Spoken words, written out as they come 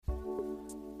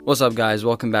What's up, guys?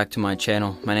 Welcome back to my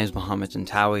channel. My name is Mohammed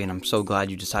Zantawi, and I'm so glad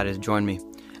you decided to join me.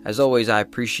 As always, I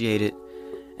appreciate it.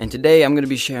 And today I'm going to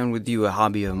be sharing with you a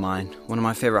hobby of mine. One of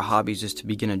my favorite hobbies is to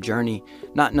begin a journey,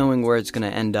 not knowing where it's going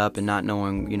to end up and not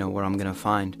knowing, what I'm going to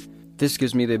find. This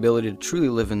gives me the ability to truly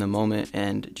live in the moment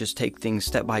and just take things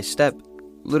step by step,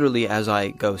 literally as I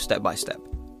go step by step.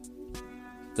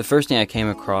 The first thing I came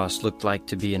across looked like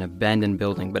to be an abandoned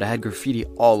building, but it had graffiti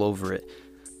all over it.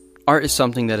 Art is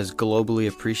something that is globally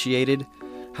appreciated.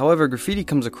 However, graffiti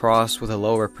comes across with a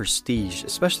lower prestige,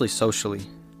 especially socially.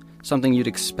 Something you'd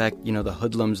expect, the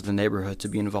hoodlums of the neighborhood to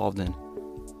be involved in.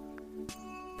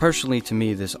 Personally, to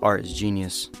me, this art is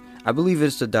genius. I believe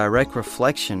it's a direct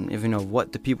reflection of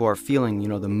what the people are feeling,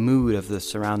 the mood of the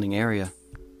surrounding area.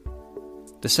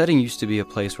 The setting used to be a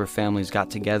place where families got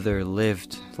together,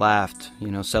 lived, laughed,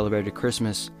 celebrated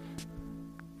Christmas.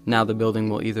 Now the building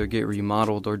will either get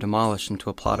remodeled or demolished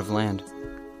into a plot of land.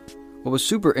 What was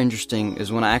super interesting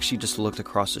is when I actually just looked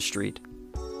across the street.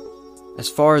 As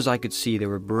far as I could see, there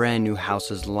were brand new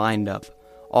houses lined up,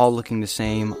 all looking the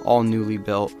same, all newly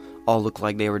built, all looked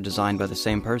like they were designed by the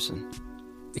same person.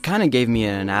 It kind of gave me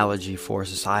an analogy for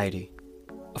society.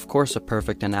 Of course, a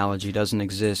perfect analogy doesn't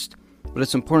exist, but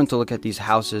it's important to look at these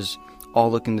houses,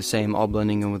 all looking the same, all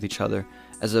blending in with each other,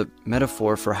 as a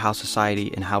metaphor for how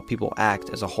society and how people act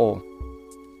as a whole.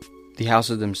 The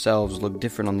houses themselves look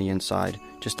different on the inside,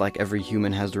 just like every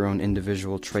human has their own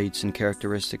individual traits and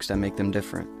characteristics that make them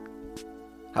different.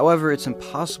 However, it's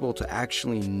impossible to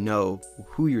actually know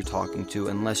who you're talking to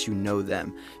unless you know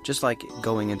them, just like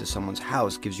going into someone's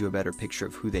house gives you a better picture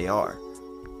of who they are.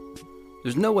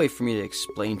 There's no way for me to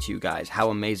explain to you guys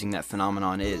how amazing that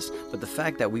phenomenon is, but the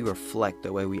fact that we reflect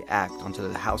the way we act onto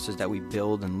the houses that we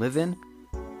build and live in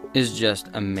is just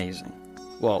amazing.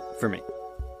 Well, for me.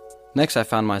 Next, I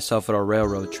found myself at a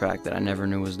railroad track that I never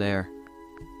knew was there.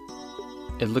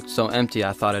 It looked so empty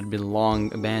I thought it had been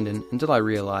long abandoned until I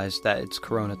realized that it's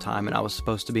Corona time and I was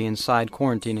supposed to be inside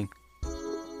quarantining.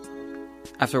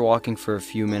 After walking for a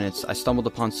few minutes, I stumbled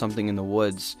upon something in the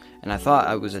woods, and I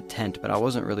thought it was a tent, but I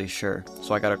wasn't really sure,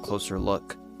 so I got a closer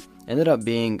look. It ended up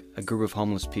being a group of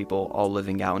homeless people all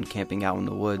living out and camping out in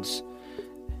the woods.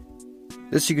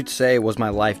 This, you could say, was my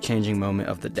life-changing moment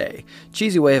of the day.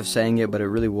 Cheesy way of saying it, but it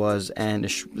really was, and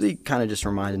it really kind of just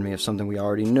reminded me of something we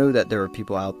already knew, that there are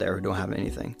people out there who don't have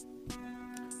anything.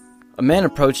 A man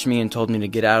approached me and told me to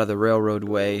get out of the railroad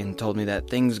way and told me that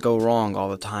things go wrong all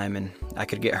the time and I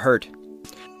could get hurt.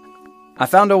 I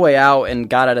found a way out and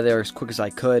got out of there as quick as I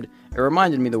could. It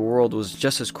reminded me the world was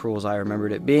just as cruel as I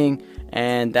remembered it being,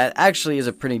 and that actually is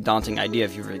a pretty daunting idea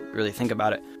if you really think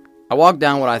about it. I walked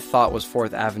down what I thought was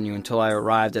 4th Avenue until I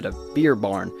arrived at a beer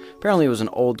barn. Apparently it was an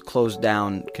old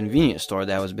closed-down convenience store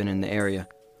that has been in the area.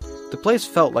 The place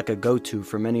felt like a go-to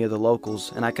for many of the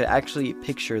locals, and I could actually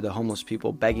picture the homeless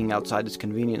people begging outside this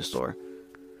convenience store.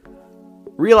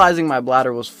 Realizing my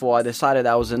bladder was full, I decided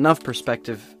that was enough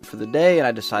perspective for the day, and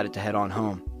I decided to head on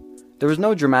home. There was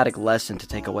no dramatic lesson to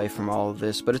take away from all of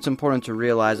this, but it's important to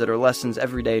realize that there are lessons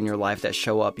every day in your life that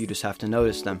show up, you just have to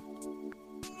notice them.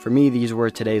 For me, these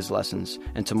were today's lessons,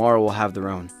 and tomorrow will have their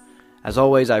own. As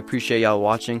always, I appreciate y'all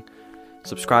watching.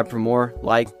 Subscribe for more.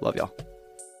 Love y'all.